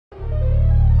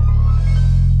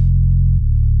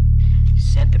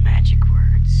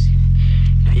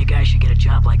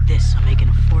job like this, I'm making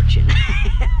a fortune.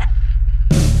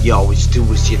 You always do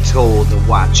as you're told and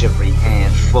watch every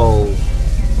hand fold.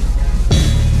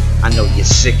 I know you're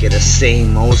sick of the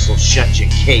same old, so shut your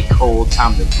cake hole.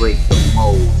 Time to break the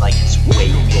mold like it's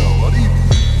Waco.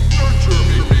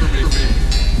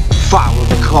 Follow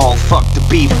the call, fuck the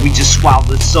beef, we just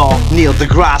swallowed it all. Neil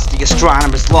deGrasse, the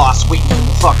astronomer's lost, waiting for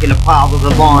the fucking Apollo to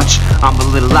launch. I'm a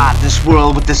little out of this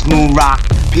world with this moon rock.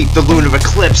 Peep the lunar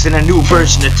eclipse in a new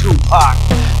version of Tupac.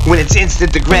 When it's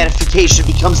instant, the gratification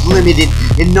becomes limited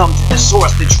and numb to the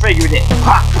source that triggered it.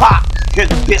 Pop, pop, hear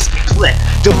the biscuit click.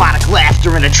 Demonic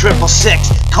laughter in a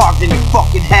 666, carved in your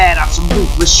fucking head on some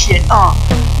ruthless shit,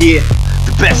 yeah.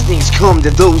 The best things come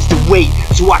to those that wait,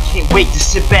 so I can't wait to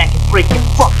sit back and break your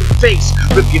fucking face,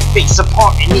 rip your face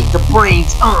apart and eat the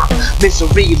brains,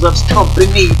 Misery loves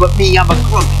company, but me, I'm a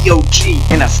grumpy OG,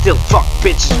 and I still fuck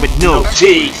bitches with no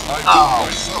teeth. Oh.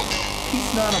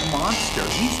 He's not a monster,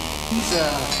 he's a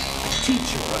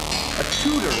teacher, a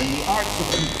tutor in the arts of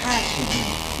compassion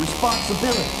and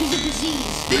responsibility. He's a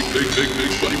disease. Big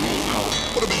buddy rules now.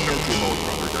 Put him in nurture mode,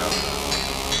 brother Gas.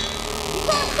 You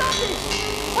gotta stop this!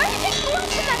 Why are you taking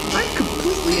orders from that? I'm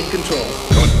completely in control.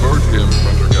 Convert him,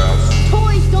 brother Gas.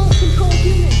 Toys don't control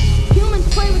humans. Humans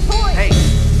play with toys. Hey,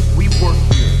 we work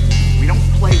here. We don't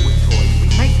play with toys,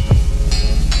 we make them.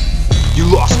 You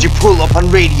lost your pull-up on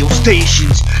radio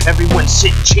stations. Everyone's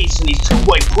sitting chasing these two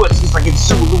white pussies like it's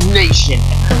Zulu Nation.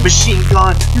 Machine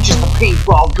gun, you're just a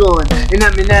paintball gun. And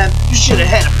Eminem, you should've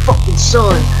had a fucking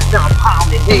son. Now I'm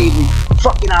pounding Haley,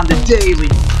 fucking on the daily.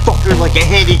 Fuck her like a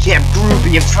handicapped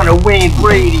groupie in front of Wayne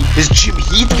Brady. Is Jim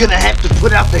Heath gonna have to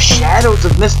put out the shadows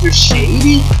of Mr.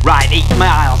 Shady? Ride 8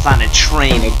 miles on a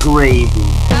train of gravy.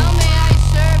 How may I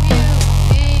serve you,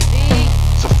 baby?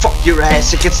 So fuck your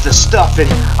ass against the stuffing.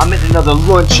 I'm at another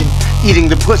luncheon, eating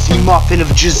the pussy muffin of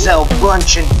Giselle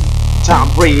Bundchen. Tom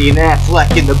Brady and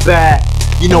Affleck in the back.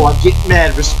 You know I get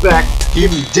mad respect,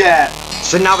 give me that.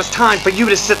 So now it's time for you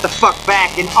to sit the fuck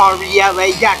back and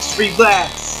RELAX,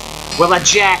 relax. While I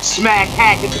jack, smack,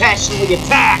 hack, and passionately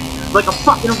attack like a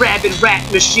fucking rabid rat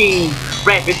machine.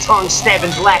 Rapid tongue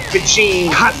stabbing black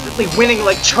vagine. Constantly winning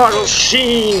like Charles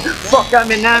Sheen. Fuck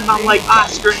Eminem, I'm like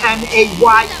Oscar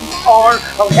M-A-Y-E-R.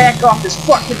 I'll hack off his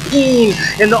fucking peen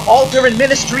in the altar and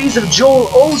ministries of Joel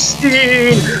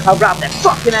Osteen. I'll rob that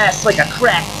fucking ass like a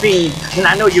crack fiend. And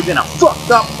I know you're gonna fuck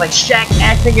up like Shaq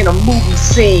acting in a movie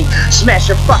scene. Smash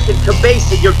your fucking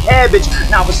cabeza, your cabbage.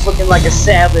 Now it's looking like a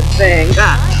salad thing.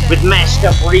 With mashed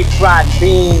up refried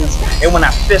beans. And when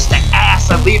I fist the ass,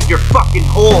 I leave your fucking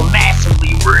hole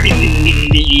massively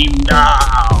reamed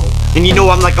out. And you know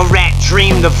I'm like a rat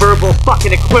dream, the verbal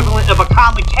fucking equivalent of a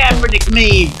Colin Kaepernick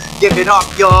meme. Give it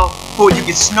up, y'all, before you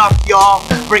get snuffed, y'all.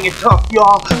 Bring it tough,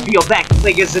 y'all. Peel back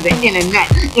players of the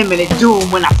internet. Imminent doom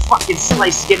when I fucking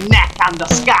slice your neck on the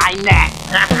Skynet.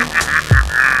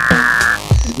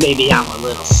 Maybe I'm a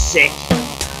little sick.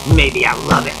 Maybe I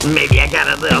love it. Maybe I got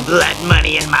a little blood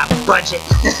money in my budget.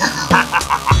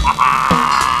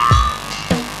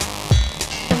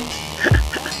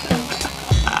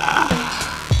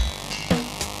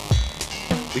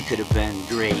 We could have been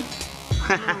great.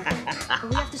 But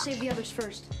we have to save the others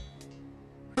first.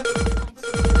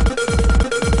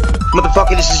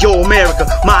 Motherfucker, this is your America,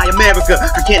 my America.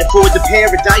 I can't afford the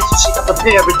paradise, so shake up the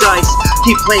paradise.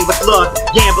 Keep playing with luck,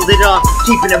 gamble it up,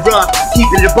 keeping it rough,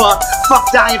 keeping it buck. Fuck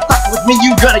dying, fuck with me,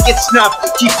 you gonna get snuffed.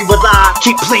 Keep you alive,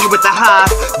 keep playing with the hive.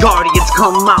 Guardians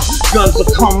come out, guns will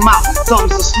come out,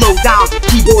 thumbs will slow down.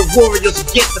 Keyboard warriors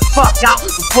will get the fuck out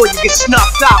before you get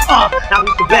snuffed out. Now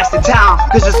who's the best in town?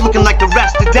 Cause it's looking like the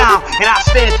rest are down. And I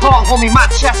stand tall, homie, my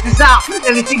chest is out.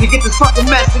 Anything to get this fucking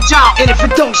message out. And if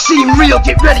it don't seem real,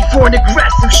 get ready for an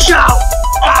aggressive shout.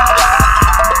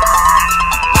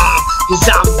 Cause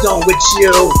I'm done with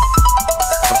you.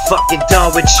 I'm fucking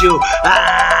done with you.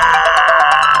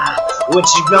 What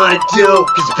you gonna do?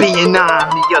 Cause being on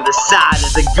the other side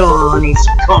of the gun ain't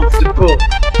so comfortable.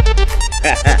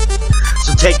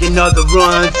 So take another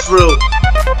run through.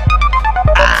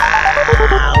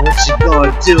 What you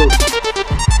gonna do?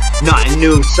 Nothing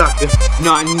new, sucker.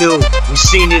 Nothing new. We've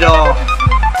seen it all.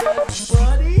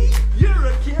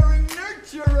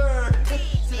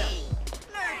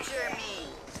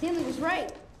 Stanley was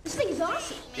right. This thing is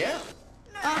awesome. Yeah.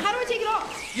 How do I take it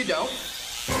off? You don't.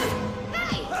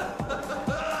 Hey!